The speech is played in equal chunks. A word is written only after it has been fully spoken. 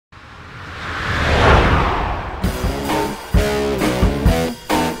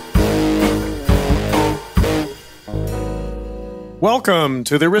Welcome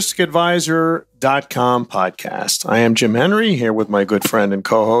to the riskadvisor.com podcast. I am Jim Henry here with my good friend and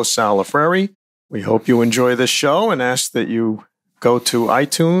co-host Sal Lafreri. We hope you enjoy this show and ask that you go to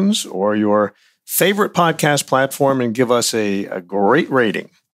iTunes or your favorite podcast platform and give us a great rating.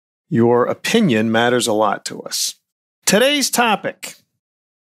 Your opinion matters a lot to us. Today's topic,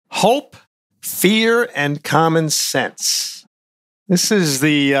 hope, fear, and common sense. This is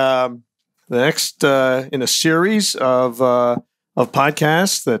the next in a series of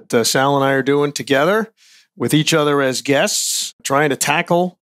podcasts that Sal and I are doing together with each other as guests, trying to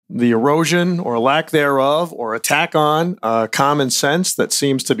tackle the erosion or lack thereof or attack on common sense that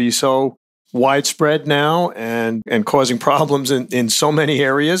seems to be so widespread now and causing problems in so many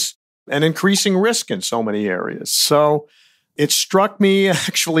areas and increasing risk in so many areas. So it struck me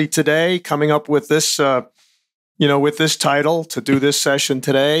actually today coming up with this, with this title to do this session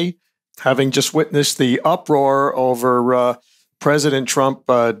today, having just witnessed the uproar over President Trump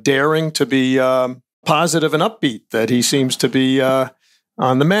daring to be positive and upbeat, that he seems to be on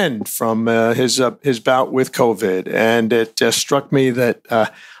the mend from his bout with COVID. And it just struck me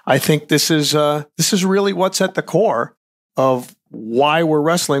that I think this is really what's at the core of why we're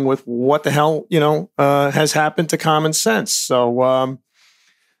wrestling with what the hell has happened to common sense. So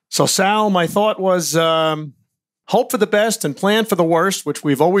Sal, my thought was hope for the best and plan for the worst, which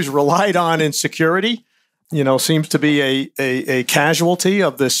we've always relied on in security. Seems to be a casualty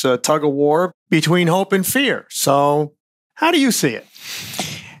of this tug of war between hope and fear. So how do you see it?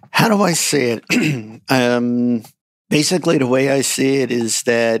 How do I see it? Basically, the way I see it is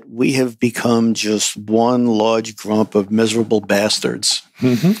that we have become just one large grump of miserable bastards.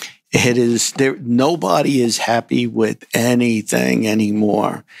 Mm-hmm. It is there. Nobody is happy with anything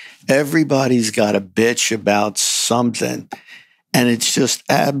anymore. Everybody's got a bitch about something. And it's just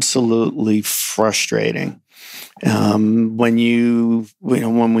absolutely frustrating. When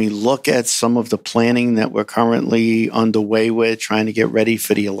we look at some of the planning that we're currently underway with, trying to get ready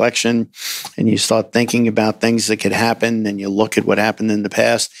for the election, and you start thinking about things that could happen, and you look at what happened in the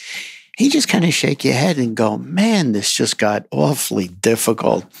past, you just kind of shake your head and go, man, this just got awfully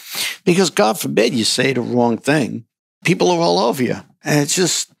difficult. Because God forbid you say the wrong thing. People are all over you. And it's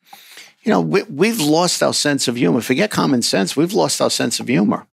just, we've lost our sense of humor. Forget common sense. We've lost our sense of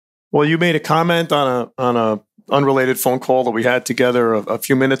humor. Well, you made a comment on a unrelated phone call that we had together a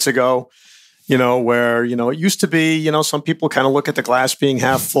few minutes ago, where, it used to be, some people kind of look at the glass being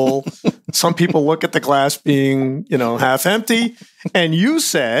half full. Some people look at the glass being, half empty. And you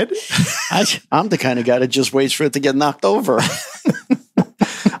said, I'm the kind of guy that just waits for it to get knocked over.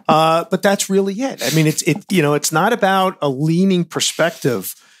 But that's really it. I mean, it's not about a leaning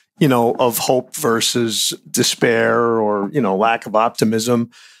perspective of hope versus despair or, lack of optimism.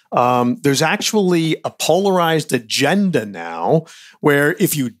 There's actually a polarized agenda now where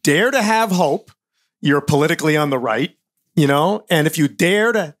if you dare to have hope, you're politically on the right, and if you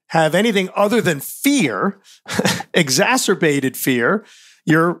dare to have anything other than fear, exacerbated fear,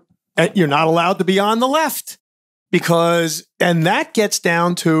 you're not allowed to be on the left and that gets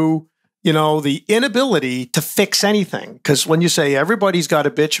down to the inability to fix anything. Because when you say everybody's got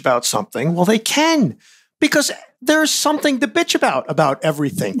a bitch about something, well, they can, because there's something to bitch about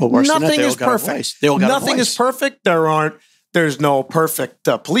everything. Well, nothing is perfect. Nothing is perfect. There's no perfect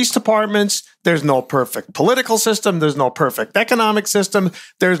police departments. There's no perfect political system. There's no perfect economic system.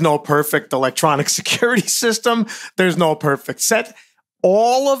 There's no perfect electronic security system. There's no perfect set.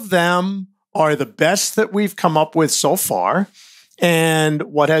 All of them are the best that we've come up with so far. And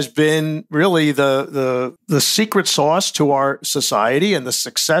what has been really the secret sauce to our society and the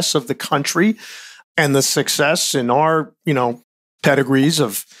success of the country and the success in our, pedigrees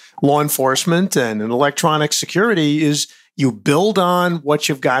of law enforcement and in electronic security is you build on what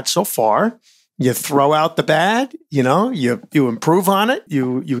you've got so far. You throw out the bad, you improve on it,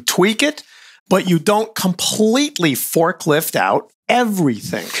 you tweak it, but you don't completely forklift out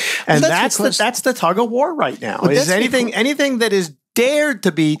everything. And that's the tug of war right now. Is anything that is dared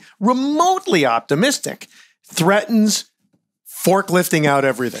to be remotely optimistic threatens forklifting out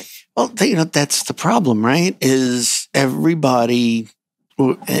everything. Well, that's the problem, right? Is everybody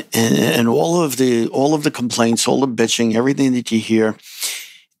and all of the complaints, all the bitching, everything that you hear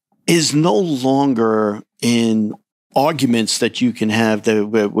is no longer in arguments that you can have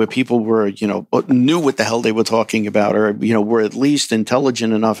where people were, knew what the hell they were talking about, or, were at least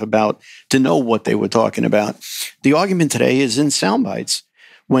intelligent enough to know what they were talking about. The argument today is in sound bites.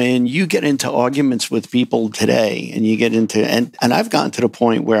 When you get into arguments with people today and you get into, and I've gotten to the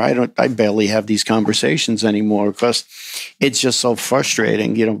point where I barely have these conversations anymore because it's just so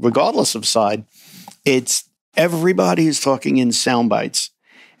frustrating, regardless of side, it's everybody is talking in sound bites,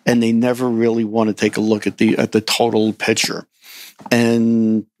 and they never really want to take a look at the total picture.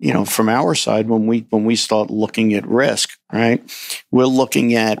 And, from our side, when we start looking at risk, right, we're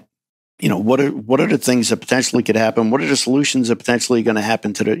looking at, what are the things that potentially could happen? What are the solutions that potentially going to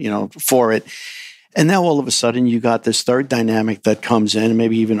happen to for it? And now all of a sudden you got this third dynamic that comes in,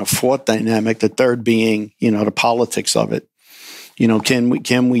 maybe even a fourth dynamic, the third being, the politics of it.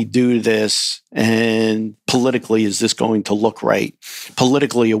 Can we do this? And politically, is this going to look right?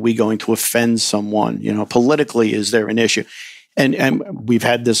 Politically, are we going to offend someone? Politically, is there an issue? And we've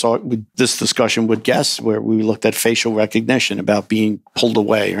had this discussion with guests where we looked at facial recognition about being pulled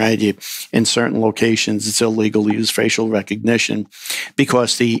away, right? In certain locations, it's illegal to use facial recognition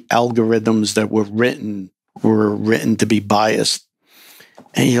because the algorithms that were written to be biased.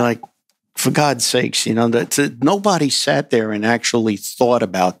 And you're like, for God's sakes, nobody sat there and actually thought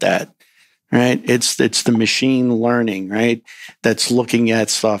about that, right? It's the machine learning, right? That's looking at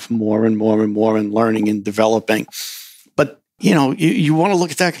stuff more and more and more and learning and developing. But you want to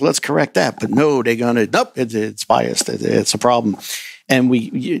look at that, let's correct that. But no, they're going to, nope, it's biased. It's a problem. And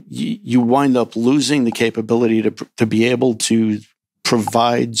you wind up losing the capability to be able to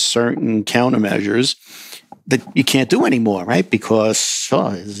provide certain countermeasures that you can't do anymore, right? Because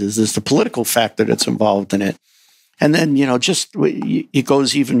is this the political factor that's involved in it? And then, it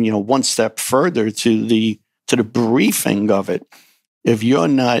goes even, one step further to the briefing of it. If you're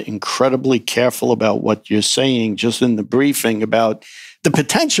not incredibly careful about what you're saying, just in the briefing about the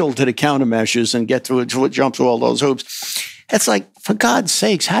potential to the countermeasures and jump through all those hoops, it's like, for God's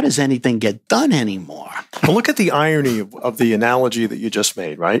sakes, how does anything get done anymore? Well, look at the irony of the analogy that you just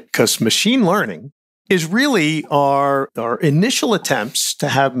made, right? Because machine learning is really our initial attempts to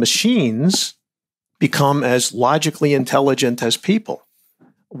have machines become as logically intelligent as people.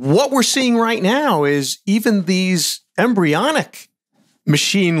 What we're seeing right now is even these embryonic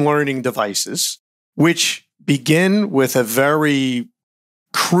machine learning devices, which begin with a very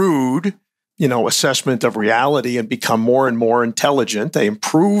crude, assessment of reality and become more and more intelligent. They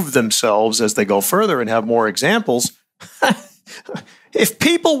improve themselves as they go further and have more examples. If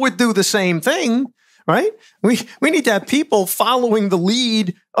people would do the same thing, right? We need to have people following the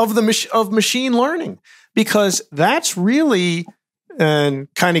lead of of machine learning, because that's really, and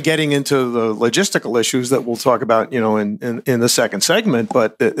kind of getting into the logistical issues that we'll talk about, in the second segment.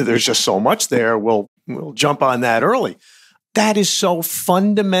 But there's just so much there. We'll jump on that early. That is so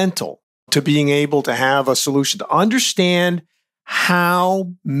fundamental to being able to have a solution, to understand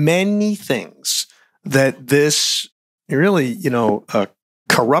how many things that this really, a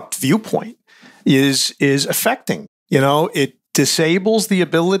corrupt viewpoint is affecting. It disables the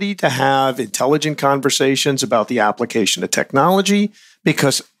ability to have intelligent conversations about the application of technology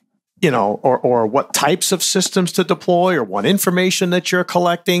because, or what types of systems to deploy or what information that you're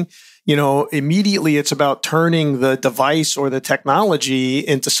collecting. Immediately it's about turning the device or the technology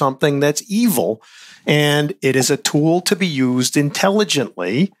into something that's evil. And it is a tool to be used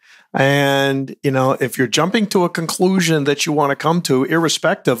intelligently. And, if you're jumping to a conclusion that you want to come to,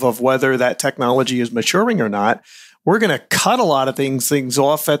 irrespective of whether that technology is maturing or not, we're going to cut a lot of things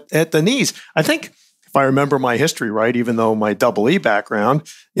off at the knees. I think, if I remember my history right, even though my EE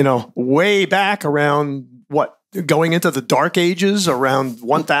background, way back around going into the dark ages around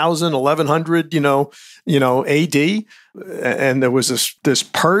 1000, 1100, AD. And there was this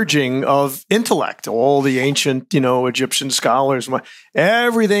purging of intellect. All the ancient, Egyptian scholars,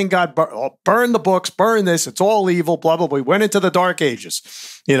 everything got burn the books, burn this. It's all evil, blah, blah, blah. We went into the dark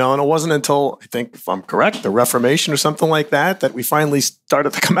ages, and it wasn't until, I think, if I'm correct, the Reformation or something like that we finally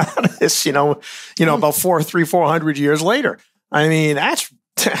started to come out of this, about 400 years later. I mean,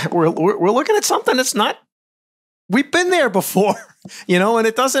 we're looking at something that's not, we've been there before, and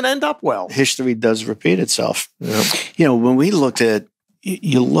it doesn't end up well. History does repeat itself. Yeah. When we look at,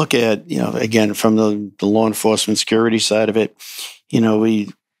 again, from the law enforcement security side of it,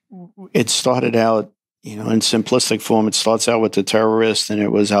 it started out, in simplistic form. It starts out with the terrorists, and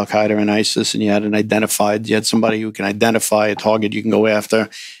it was Al-Qaeda and ISIS, and you had somebody who can identify a target you can go after.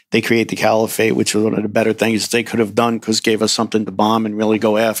 They create the caliphate, which was one of the better things they could have done because gave us something to bomb and really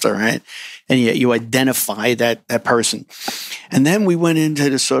go after, right? And yet you identify that person. And then we went into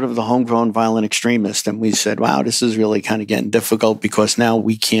the sort of the homegrown violent extremist, and we said, wow, this is really kind of getting difficult because now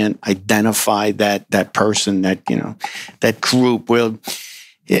we can't identify that person, that group. Well,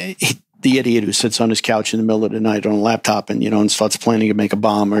 the idiot who sits on his couch in the middle of the night on a laptop and starts planning to make a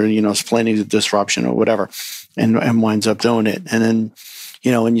bomb or is planning a disruption or whatever, and winds up doing it. And then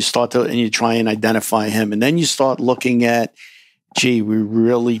and you try and identify him, and then you start looking at gee, we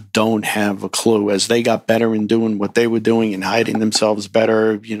really don't have a clue. As they got better in doing what they were doing and hiding themselves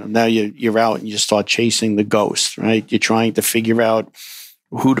better, now you're out and you start chasing the ghost, right? You're trying to figure out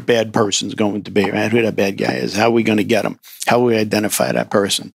who the bad person's going to be, right? Who that bad guy is. How are we going to get him? How will we identify that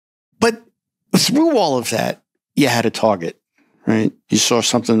person? But through all of that, you had a target, right? You saw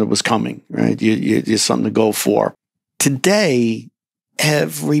something that was coming, right? You something to go for. Today,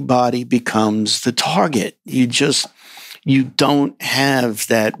 everybody becomes the target. You don't have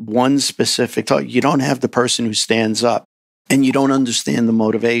that one specific target. You don't have the person who stands up, and you don't understand the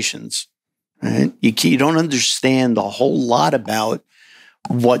motivations, right? You don't understand a whole lot about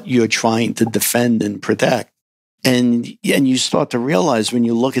what you're trying to defend and protect. And you start to realize when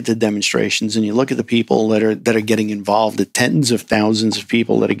you look at the demonstrations and you look at the people that are getting involved, the tens of thousands of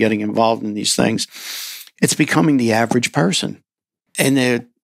people that are getting involved in these things, it's becoming the average person. And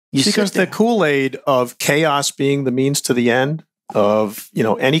because the Kool-Aid of chaos being the means to the end of,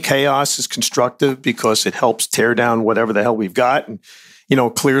 any chaos is constructive because it helps tear down whatever the hell we've got and,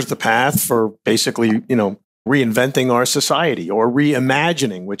 clears the path for basically, reinventing our society or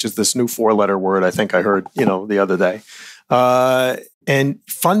reimagining, which is this new 4-letter word I think I heard, the other day. And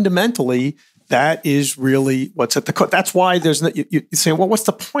fundamentally, that is really what's at the core. That's why there's no, you say, well, what's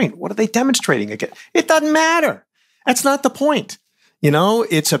the point? What are they demonstrating again? It doesn't matter. That's not the point.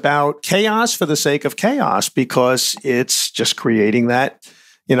 It's about chaos for the sake of chaos because it's just creating that,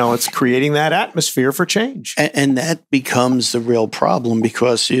 it's creating that atmosphere for change. And that becomes the real problem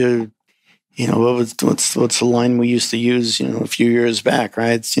because what's the line we used to use, a few years back,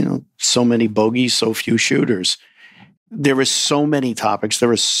 right? It's, so many bogeys, so few shooters. There are so many topics.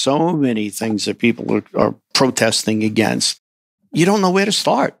 There are so many things that people are protesting against. You don't know where to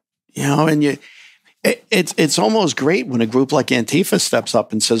start, and it's almost great when a group like Antifa steps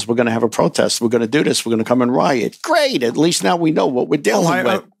up and says, we're going to have a protest. We're going to do this. We're going to come and riot. Great. At least now we know what we're dealing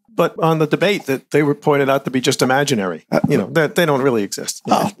with. But on the debate that they were pointed out to be just imaginary, that they don't really exist.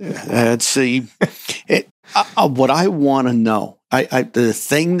 Let's see. What I want to know, the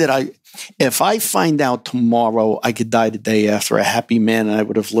thing that if I find out tomorrow I could die the day after a happy man and I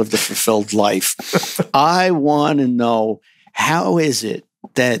would have lived a fulfilled life, I want to know, how is it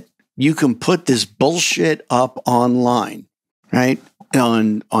that you can put this bullshit up online, right?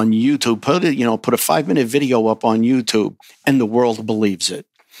 On YouTube, put a 5-minute video up on YouTube and the world believes it.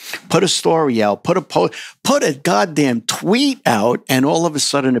 Put a story out, put a goddamn tweet out, and all of a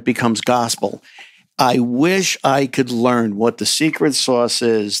sudden it becomes gospel. I wish I could learn what the secret sauce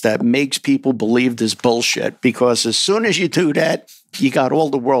is that makes people believe this bullshit, because as soon as you do that, you got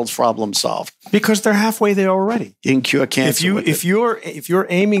all the world's problems solved. Because they're halfway there already. You can cure cancer. If you're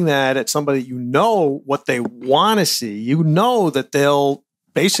aiming that at somebody, what they want to see, that they'll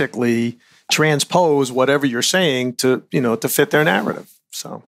basically transpose whatever you're saying to fit their narrative.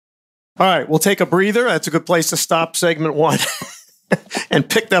 So. All right, we'll take a breather. That's a good place to stop segment 1 and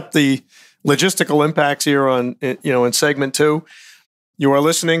picked up the logistical impacts here in segment 2. You are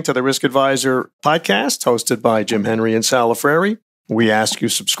listening to the Risk Advisor podcast hosted by Jim Henry and Sal Frary. We ask you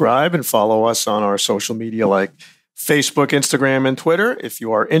subscribe and follow us on our social media like Facebook, Instagram, and Twitter. If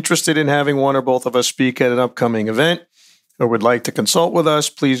you are interested in having one or both of us speak at an upcoming event or would like to consult with us,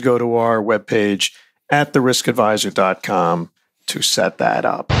 please go to our webpage at theriskadvisor.com to set that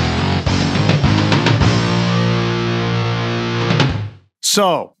up.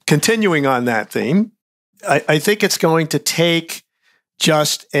 So, continuing on that theme, I think it's going to take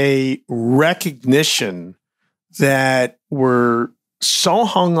just a recognition that we're so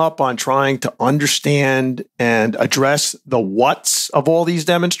hung up on trying to understand and address the whats of all these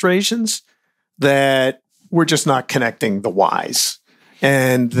demonstrations that we're just not connecting the whys.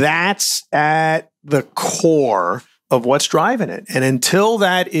 And that's at the core of what's driving it. And until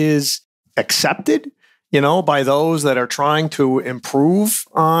that is accepted, by those that are trying to improve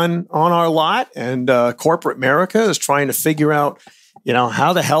on our lot, and corporate America is trying to figure out,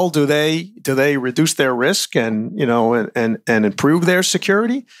 how the hell do they reduce their risk and improve their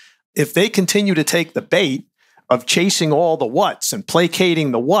security? If they continue to take the bait of chasing all the whats and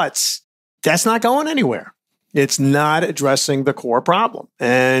placating the whats, that's not going anywhere. It's not addressing the core problem,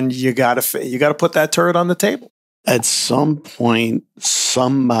 and you got to put that turret on the table. At some point,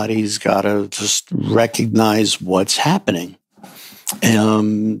 somebody's got to just recognize what's happening.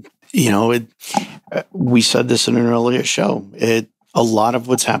 We said this in an earlier show. A lot of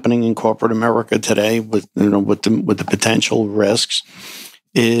what's happening in corporate America today, with the potential risks,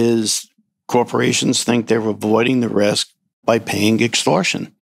 is corporations think they're avoiding the risk by paying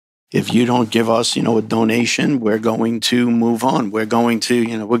extortion. If you don't give us, a donation, we're going to move on. We're going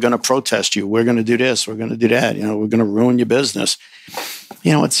to, we're going to protest you. We're going to do this. We're going to do that. We're going to ruin your business.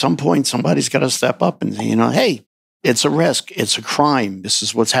 At some point, somebody's got to step up and say, hey, it's a risk. It's a crime. This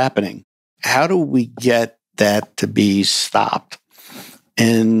is what's happening. How do we get that to be stopped?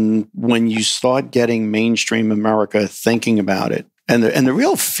 And when you start getting mainstream America thinking about it, and the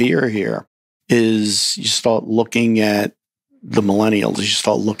real fear here is you start looking at the millennials, you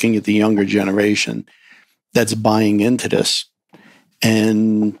start looking at the younger generation that's buying into this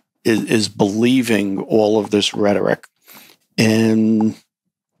and is believing all of this rhetoric. And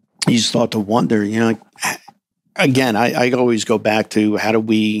you start to wonder, again, I always go back to how do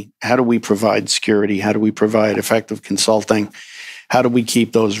we provide security? How do we provide effective consulting? How do we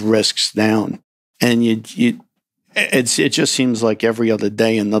keep those risks down? And it just seems like every other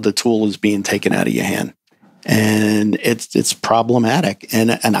day another tool is being taken out of your hand. And it's problematic.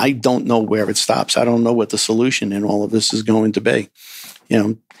 And I don't know where it stops. I don't know what the solution in all of this is going to be.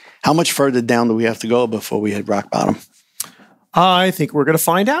 How much further down do we have to go before we hit rock bottom? I think we're going to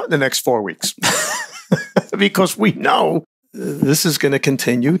find out in the next 4 weeks. Because we know this is going to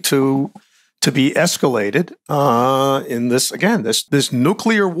continue to be escalated in this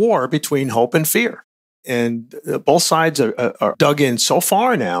nuclear war between hope and fear. And both sides are dug in so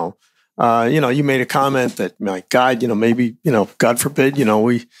far now. You made a comment that, my God, maybe, God forbid,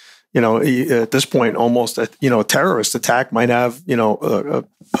 we, at this point, almost, a terrorist attack might have, a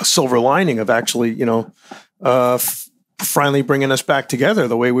silver lining of actually, finally bringing us back together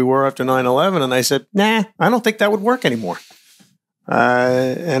the way we were after 9/11. And I said, nah, I don't think that would work anymore.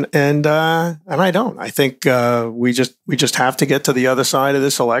 And I don't. I think we just have to get to the other side of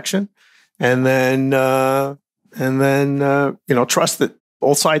this election, and then trust that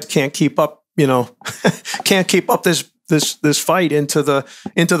both sides can't keep up. Can't keep up this fight into the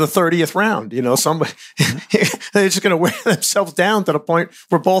 30th round. Somebody they're just going to wear themselves down to the point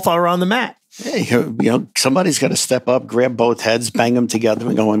where both are on the mat. Hey, somebody's got to step up, grab both heads, bang them together,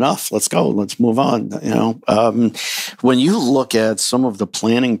 and go, enough. Let's go. Let's move on. When you look at some of the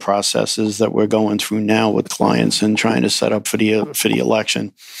planning processes that we're going through now with clients and trying to set up for the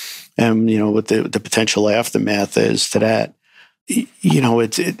election, and what the potential aftermath is to that,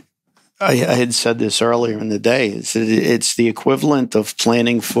 I had said this earlier in the day. It's the equivalent of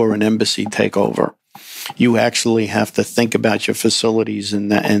planning for an embassy takeover. You actually have to think about your facilities in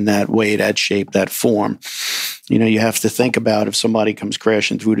that way, that shape, that form. You have to think about if somebody comes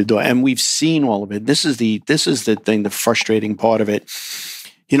crashing through the door. And we've seen all of it. This is the thing, the frustrating part of it.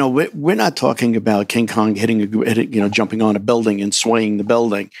 We're not talking about King Kong jumping on a building and swaying the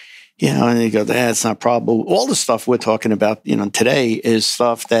building. And you go, that's not probable. All the stuff we're talking about, today is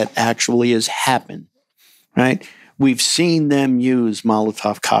stuff that actually has happened, right? We've seen them use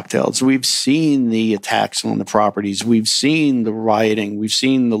Molotov cocktails. We've seen the attacks on the properties. We've seen the rioting. We've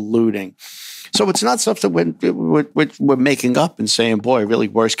seen the looting. So it's not stuff that we're making up and saying, boy, really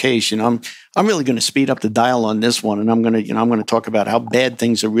worst case. I'm really going to speed up the dial on this one, and I'm going to talk about how bad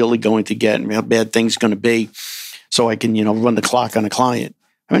things are really going to get and how bad things are going to be, so I can run the clock on a client.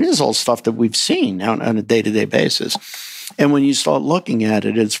 This is all stuff that we've seen on a day-to-day basis. And when you start looking at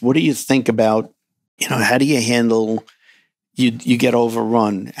it, it's what do you think about, how do you handle, you get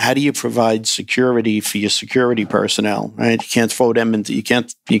overrun? How do you provide security for your security personnel, right? You can't throw them into, they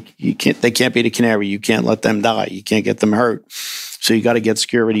can't be the canary. You can't let them die. You can't get them hurt. So you got to get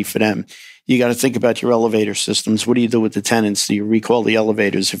security for them. You got to think about your elevator systems. What do you do with the tenants? Do you recall the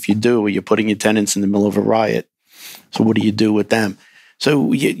elevators? If you do, you're putting your tenants in the middle of a riot. So what do you do with them?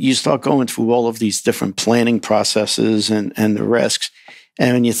 So you start going through all of these different planning processes and the risks.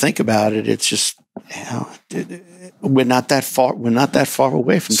 And when you think about it, it's just, we're not that far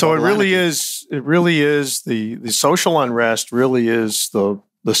away from. So it really is the social unrest really is the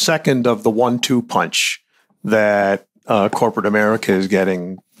second of the 1-2 punch that corporate America is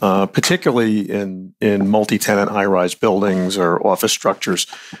getting, particularly in multi-tenant high-rise buildings or office structures,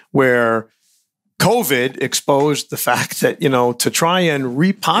 where COVID exposed the fact that, to try and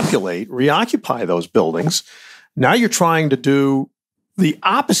reoccupy those buildings, now you're trying to do the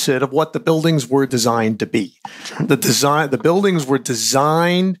opposite of what the buildings were designed to be. The buildings were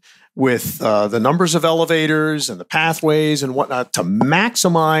designed with the numbers of elevators and the pathways and whatnot to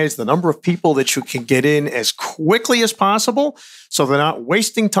maximize the number of people that you can get in as quickly as possible, so they're not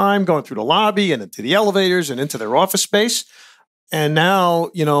wasting time going through the lobby and into the elevators and into their office space. And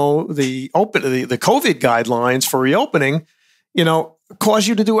now, the COVID guidelines for reopening, cause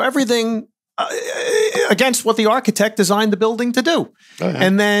you to do everything against what the architect designed the building to do.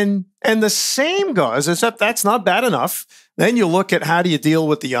 And the same goes, except that's not bad enough. Then you look at how do you deal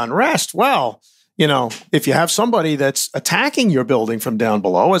with the unrest? Well, if you have somebody that's attacking your building from down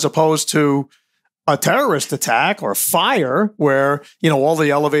below, as opposed to a terrorist attack or fire where, all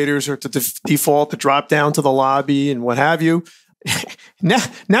the elevators are to default to drop down to the lobby and what have you.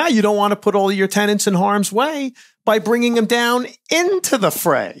 Now you don't want to put all your tenants in harm's way by bringing them down into the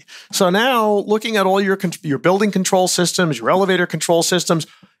fray. So now looking at all your building control systems, your elevator control systems,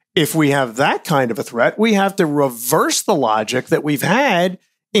 if we have that kind of a threat, we have to reverse the logic that we've had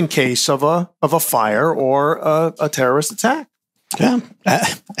in case of a fire or a terrorist attack. Yeah,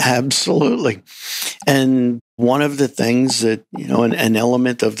 absolutely. And one of the things that, an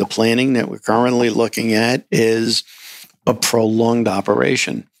element of the planning that we're currently looking at is a prolonged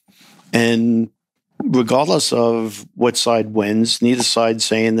operation. And regardless of what side wins, neither side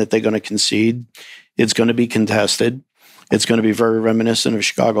saying that they're going to concede, it's going to be contested. It's going to be very reminiscent of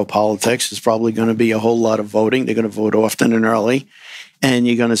Chicago politics. It's probably going to be a whole lot of voting. They're going to vote often and early. And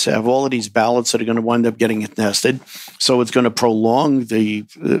you're going to have all of these ballots that are going to wind up getting contested. So it's going to prolong the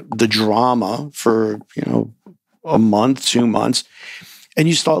drama for, a month, 2 months. And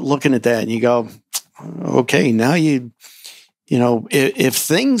you start looking at that and you go, okay, now if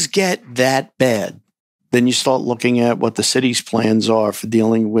things get that bad, then you start looking at what the city's plans are for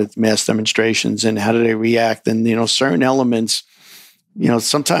dealing with mass demonstrations and how do they react. And, certain elements,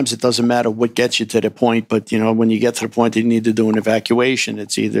 sometimes it doesn't matter what gets you to the point, but, when you get to the point that you need to do an evacuation,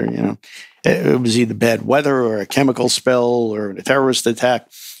 it's either, it was either bad weather or a chemical spill or a terrorist attack.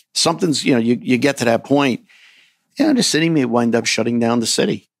 Something's, you get to that point, the city may wind up shutting down the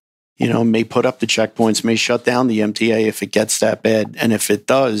city. May put up the checkpoints, may shut down the MTA if it gets that bad. And if it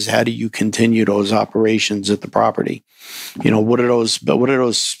does, how do you continue those operations at the property? What are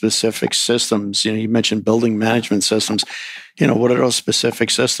those specific systems? You mentioned building management systems. What are those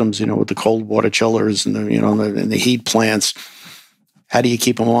specific systems, with the cold water chillers and the heat plants? How do you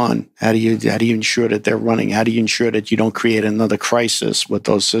keep them on? How do you ensure that they're running? How do you ensure that you don't create another crisis with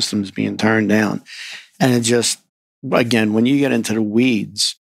those systems being turned down? And it just, again, when you get into the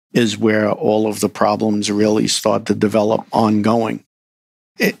weeds, is where all of the problems really start to develop ongoing.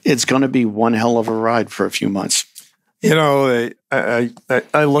 It's going to be one hell of a ride for a few months. I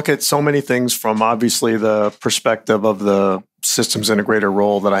look at so many things from obviously the perspective of the systems integrator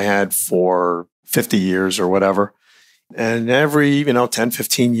role that I had for 50 years or whatever. And every, 10,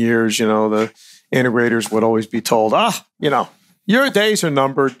 15 years, the integrators would always be told, your days are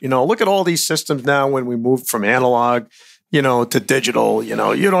numbered. Look at all these systems now when we moved from analog to digital, you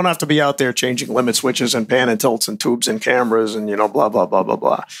don't have to be out there changing limit switches and pan and tilts and tubes and cameras and, blah, blah, blah, blah,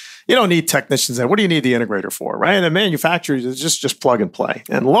 blah. You don't need technicians there. What do you need the integrator for, right? And the manufacturers is just plug and play.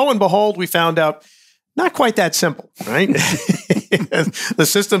 And lo and behold, we found out not quite that simple, right? The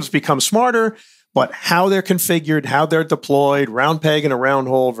systems become smarter, but how they're configured, how they're deployed, round peg in a round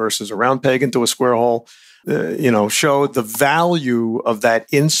hole versus a round peg into a square hole, showed the value of that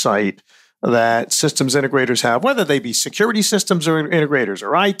insight that systems integrators have, whether they be security systems or integrators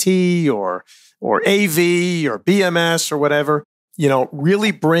or IT or AV or BMS or whatever, really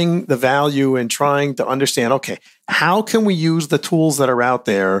bring the value in trying to understand, okay, how can we use the tools that are out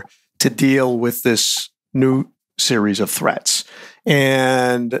there to deal with this new series of threats?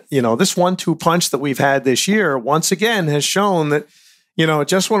 And, this 1-2 punch that we've had this year, once again, has shown that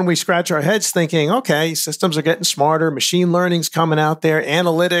just when we scratch our heads thinking, okay, systems are getting smarter, machine learning's coming out there,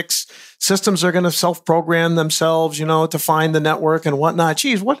 analytics, systems are going to self-program themselves, to find the network and whatnot.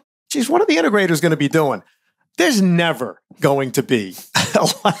 What are the integrators going to be doing? There's never going to be a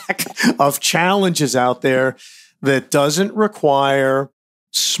lack of challenges out there that doesn't require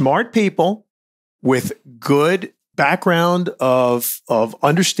smart people with good background of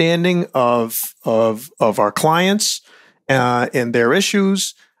understanding of our clients, and their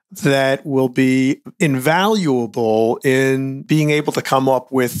issues that will be invaluable in being able to come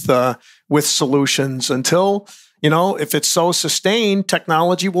up with solutions until, if it's so sustained,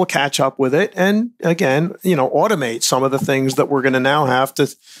 technology will catch up with it. And again, automate some of the things that we're going to now have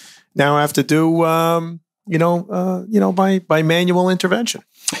to do, by manual intervention.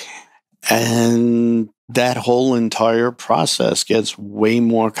 And that whole entire process gets way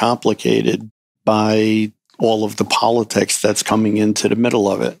more complicated by all of the politics that's coming into the middle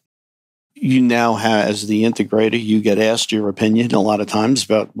of it. You now have, as the integrator, you get asked your opinion a lot of times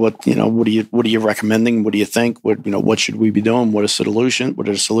about what are you recommending? What do you think? What should we be doing? What are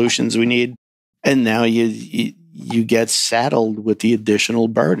the solutions we need? And now you get saddled with the additional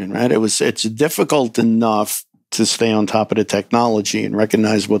burden, right? It's difficult enough to stay on top of the technology and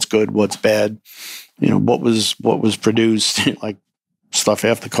recognize what's good, what's bad, what was produced, like stuff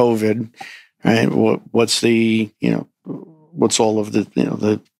after COVID, right? What's the, what's all of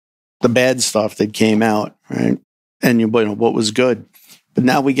the bad stuff that came out, right? And what was good. But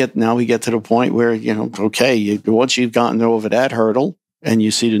now we get to the point where, okay, once you've gotten over that hurdle and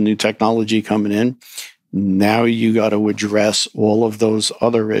you see the new technology coming in, now you got to address all of those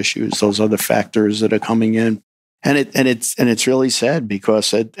other issues, those other factors that are coming in. And it's really sad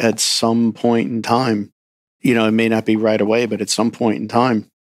because at some point in time, it may not be right away, but at some point in time,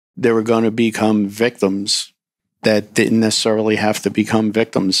 they were going to become victims that didn't necessarily have to become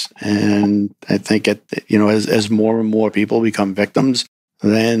victims. And I think as more and more people become victims,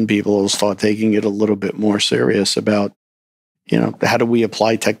 then people will start taking it a little bit more serious about, how do we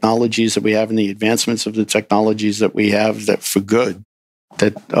apply technologies that we have and the advancements of the technologies that we have that for good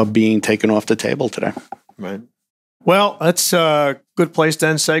that are being taken off the table today. Right. Well, that's a good place to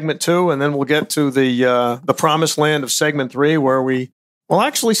end segment 2, and then we'll get to the promised land of segment 3, where we will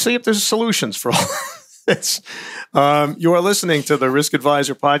actually see if there's solutions for all this. You are listening to the Risk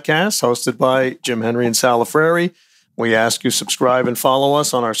Advisor podcast, hosted by Jim Henry and Sal Frary. We ask you subscribe and follow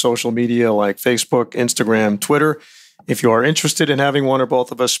us on our social media like Facebook, Instagram, Twitter. If you are interested in having one or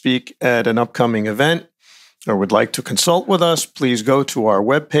both of us speak at an upcoming event, or would like to consult with us, please go to our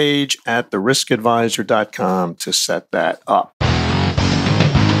webpage at theriskadvisor.com to set that up.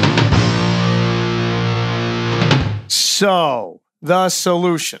 So, the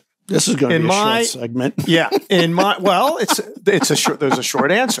solution. This is going to be a short segment. Yeah. There's a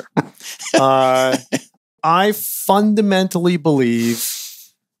short answer. I fundamentally believe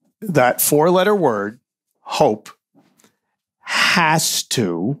that 4-letter word, hope, has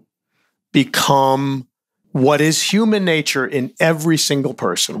to become what is human nature in every single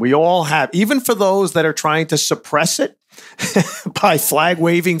person. We all have, even for those that are trying to suppress it by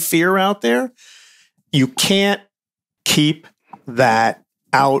flag-waving fear out there, you can't keep that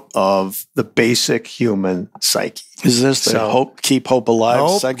out of the basic human psyche. Is this the keep hope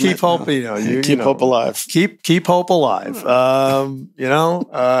alive segment? Keep hope, keep hope alive. Keep hope alive. And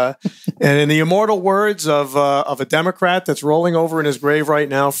in the immortal words of a Democrat that's rolling over in his grave right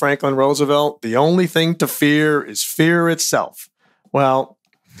now, Franklin Roosevelt, the only thing to fear is fear itself. Well,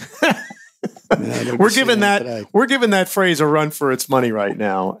 we're giving that phrase a run for its money right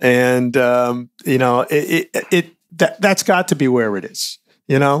now, and that's got to be where it is.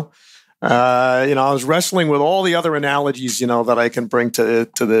 I was wrestling with all the other analogies, that I can bring to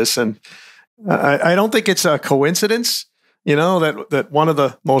this. And I don't think it's a coincidence, that one of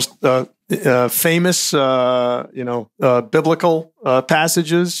the most famous, biblical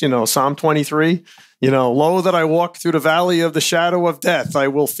passages, Psalm 23, lo, that I walk through the valley of the shadow of death, I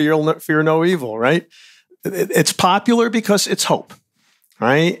will fear no evil, right? It's popular because it's hope,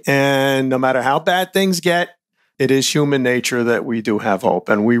 right? And no matter how bad things get, it is human nature that we do have hope.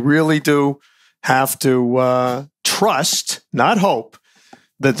 And we really do have to trust, not hope,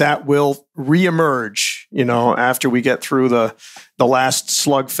 that will reemerge, after we get through the last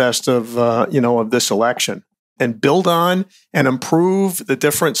slugfest of this election, and build on and improve the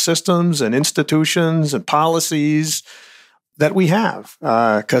different systems and institutions and policies that we have.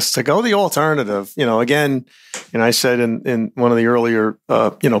 Because to go the alternative, again, and I said in one of the earlier,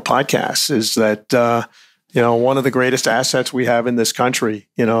 podcasts, is that, one of the greatest assets we have in this country,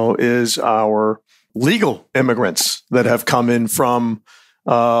 is our legal immigrants that have come in from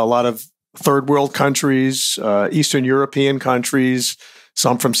a lot of third world countries, Eastern European countries,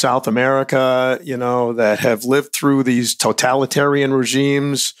 some from South America, that have lived through these totalitarian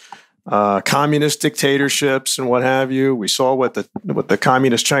regimes, communist dictatorships and what have you. We saw what the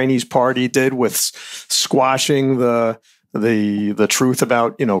Communist Chinese Party did with squashing the truth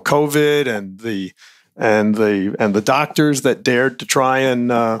about, COVID and the doctors that dared to try and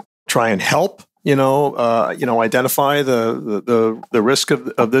help, identify the risk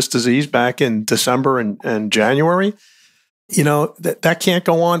of this disease back in December and January. That can't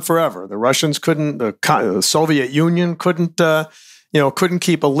go on forever. The Russians couldn't, the Soviet Union couldn't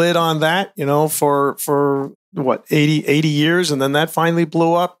keep a lid on that, for what, 80 years. And then that finally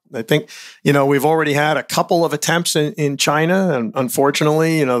blew up. I think, we've already had a couple of attempts in China, and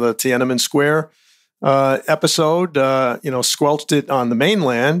unfortunately, the Tiananmen Square episode, squelched it on the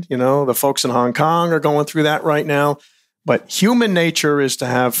mainland. The folks in Hong Kong are going through that right now. But human nature is to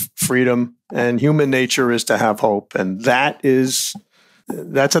have freedom, and human nature is to have hope, and that's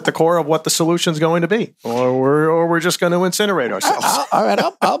at the core of what the solution is going to be. Or we're just going to incinerate ourselves. All right,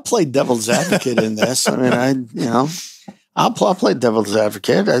 I'll play devil's advocate in this. I mean, I'll play devil's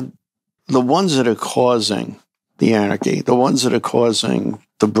advocate. The ones that are causing the anarchy, the ones that are causing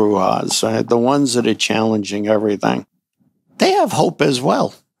the brouhahas, the ones that are challenging everything, they have hope as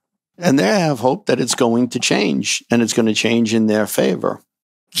well. And they have hope that it's going to change, and it's going to change in their favor.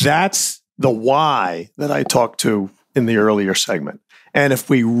 That's the why that I talked to in the earlier segment. And if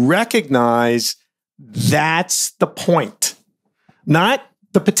we recognize that's the point, not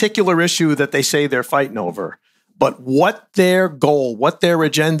the particular issue that they say they're fighting over, but what their goal, what their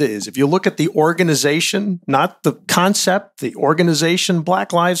agenda is. If you look at the organization, not the concept, the organization,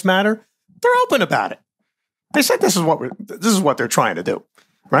 Black Lives Matter, they're open about it. They said this is what they're trying to do,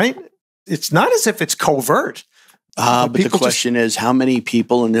 right? It's not as if it's covert. But the question is, how many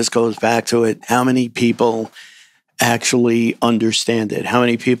people, and this goes back to it, how many people actually understand it? How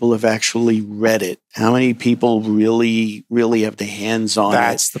many people have actually read it? How many people really, really have the hands on it?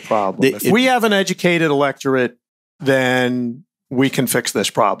 That's the problem. If we have an educated electorate, then we can fix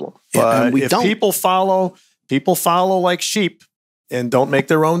this problem. But if people follow like sheep and don't make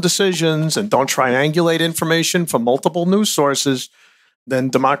their own decisions and don't triangulate information from multiple news sources, then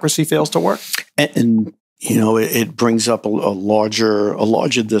democracy fails to work. And you know, it brings up a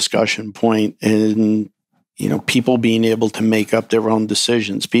larger discussion point in, you know, people being able to make up their own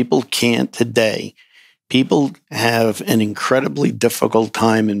decisions. People can't today. People have an incredibly difficult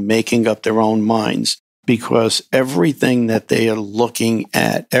time in making up their own minds because everything that they are looking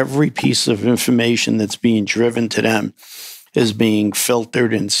at, every piece of information that's being driven to them is being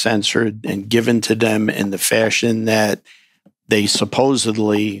filtered and censored and given to them in the fashion that they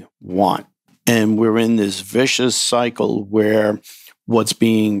supposedly want. And we're in this vicious cycle where what's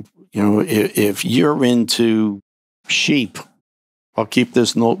being, you know, if you're into sheep, I'll keep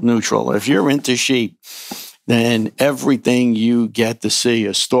this neutral. If you're into sheep, then everything you get to see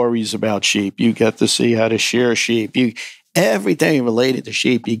is stories about sheep. You get to see how to shear sheep. Everything related to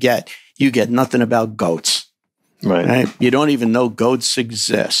sheep you get nothing about goats. Right? You don't even know goats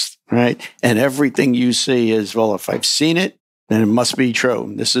exist, right? And everything you see is, well, if I've seen it, then it must be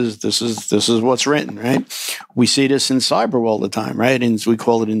true. This is what's written, right? We see this in cyber all the time, right? And we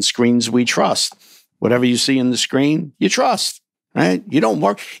call it in screens we trust. Whatever you see in the screen, you trust, right? You don't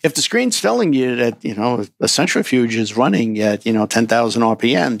work. If the screen's telling you that, you know, a centrifuge is running at, 10,000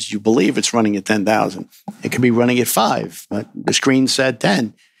 RPMs, you believe it's running at 10,000. It could be running at 5, but the screen said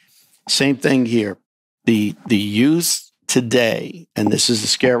 10. Same thing here. The youth today, and this is the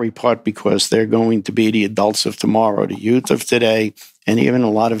scary part because they're going to be the adults of tomorrow, the youth of today, and even a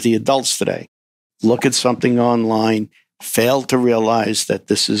lot of the adults today, look at something online, fail to realize that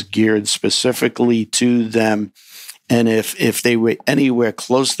this is geared specifically to them. And if they were anywhere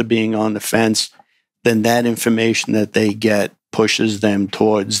close to being on the fence, then that information that they get pushes them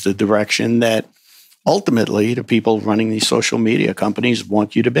towards the direction that ultimately the people running these social media companies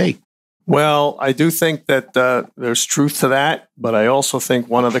want you to be. Well, I do think that there's truth to that, but I also think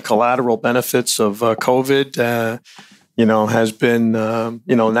one of the collateral benefits of COVID, has been,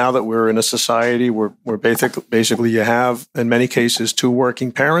 now that we're in a society where basically you have, in many cases, 2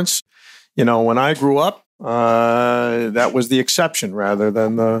 working parents. When I grew up, that was the exception rather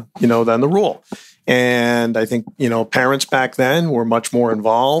than the rule. And I think, parents back then were much more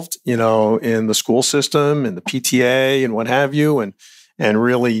involved, in the school system and the PTA and what have you, and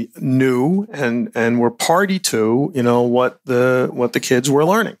really knew and were party to, what the kids were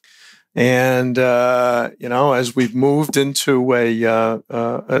learning. And, as we've moved into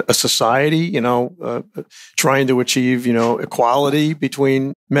a society, trying to achieve, equality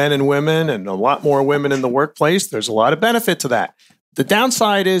between men and women and a lot more women in the workplace, there's a lot of benefit to that. The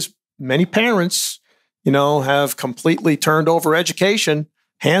downside is many parents, have completely turned over education,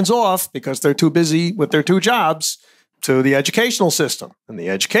 hands off, because they're too busy with their 2 jobs, to the educational system. And the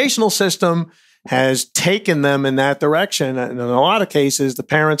educational system has taken them in that direction. And in a lot of cases, the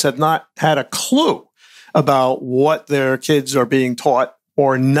parents have not had a clue about what their kids are being taught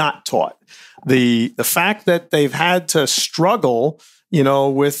or not taught. The fact that they've had to struggle,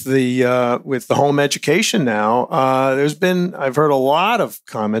 with the home education now, I've heard a lot of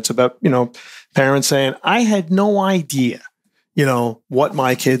comments about, parents saying, I had no idea, what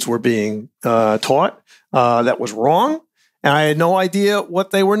my kids were being taught. That was wrong. And I had no idea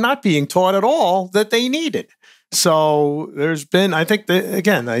what they were not being taught at all that they needed. So there's been, I think,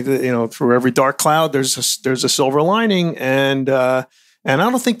 through every dark cloud, there's a silver lining. And I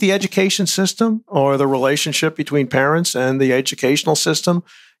don't think the education system or the relationship between parents and the educational system,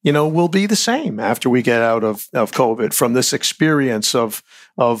 will be the same after we get out of COVID, from this experience of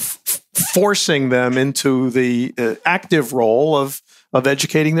forcing them into the active role of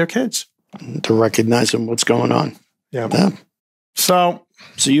educating their kids. To recognize what's going on. Yeah. So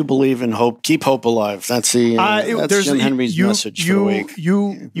you believe in hope. Keep hope alive. That's Jim Henry's message for the week.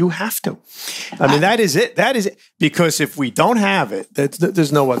 You have to. I mean, that is it. That is it. Because if we don't have it,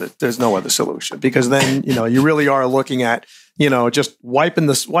 there's no other solution. Because then you really are looking at just wiping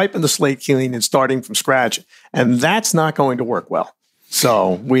the slate clean and starting from scratch, and that's not going to work well.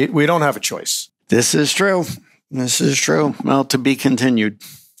 So we don't have a choice. This is true. Well, to be continued.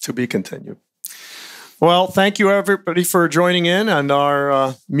 To be continued. Well, thank you, everybody, for joining in on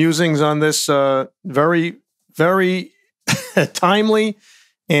our musings on this very, very timely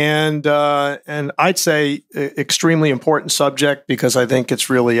and I'd say extremely important subject, because I think it's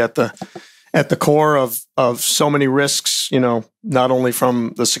really at the core of so many risks. Not only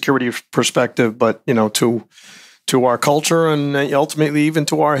from the security perspective, but to our culture and ultimately even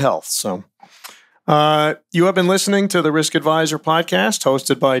to our health. So. You have been listening to the Risk Advisor podcast,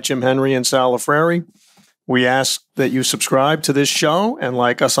 hosted by Jim Henry and Sal Lafreri. We ask that you subscribe to this show and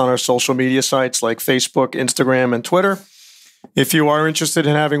like us on our social media sites like Facebook, Instagram, and Twitter. If you are interested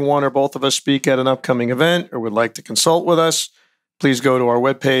in having one or both of us speak at an upcoming event or would like to consult with us, please go to our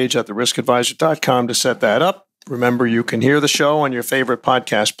webpage at theriskadvisor.com to set that up. Remember, you can hear the show on your favorite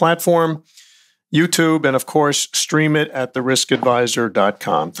podcast platform, YouTube, and of course, stream it at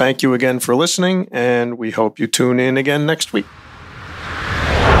theriskadvisor.com. Thank you again for listening, and we hope you tune in again next week.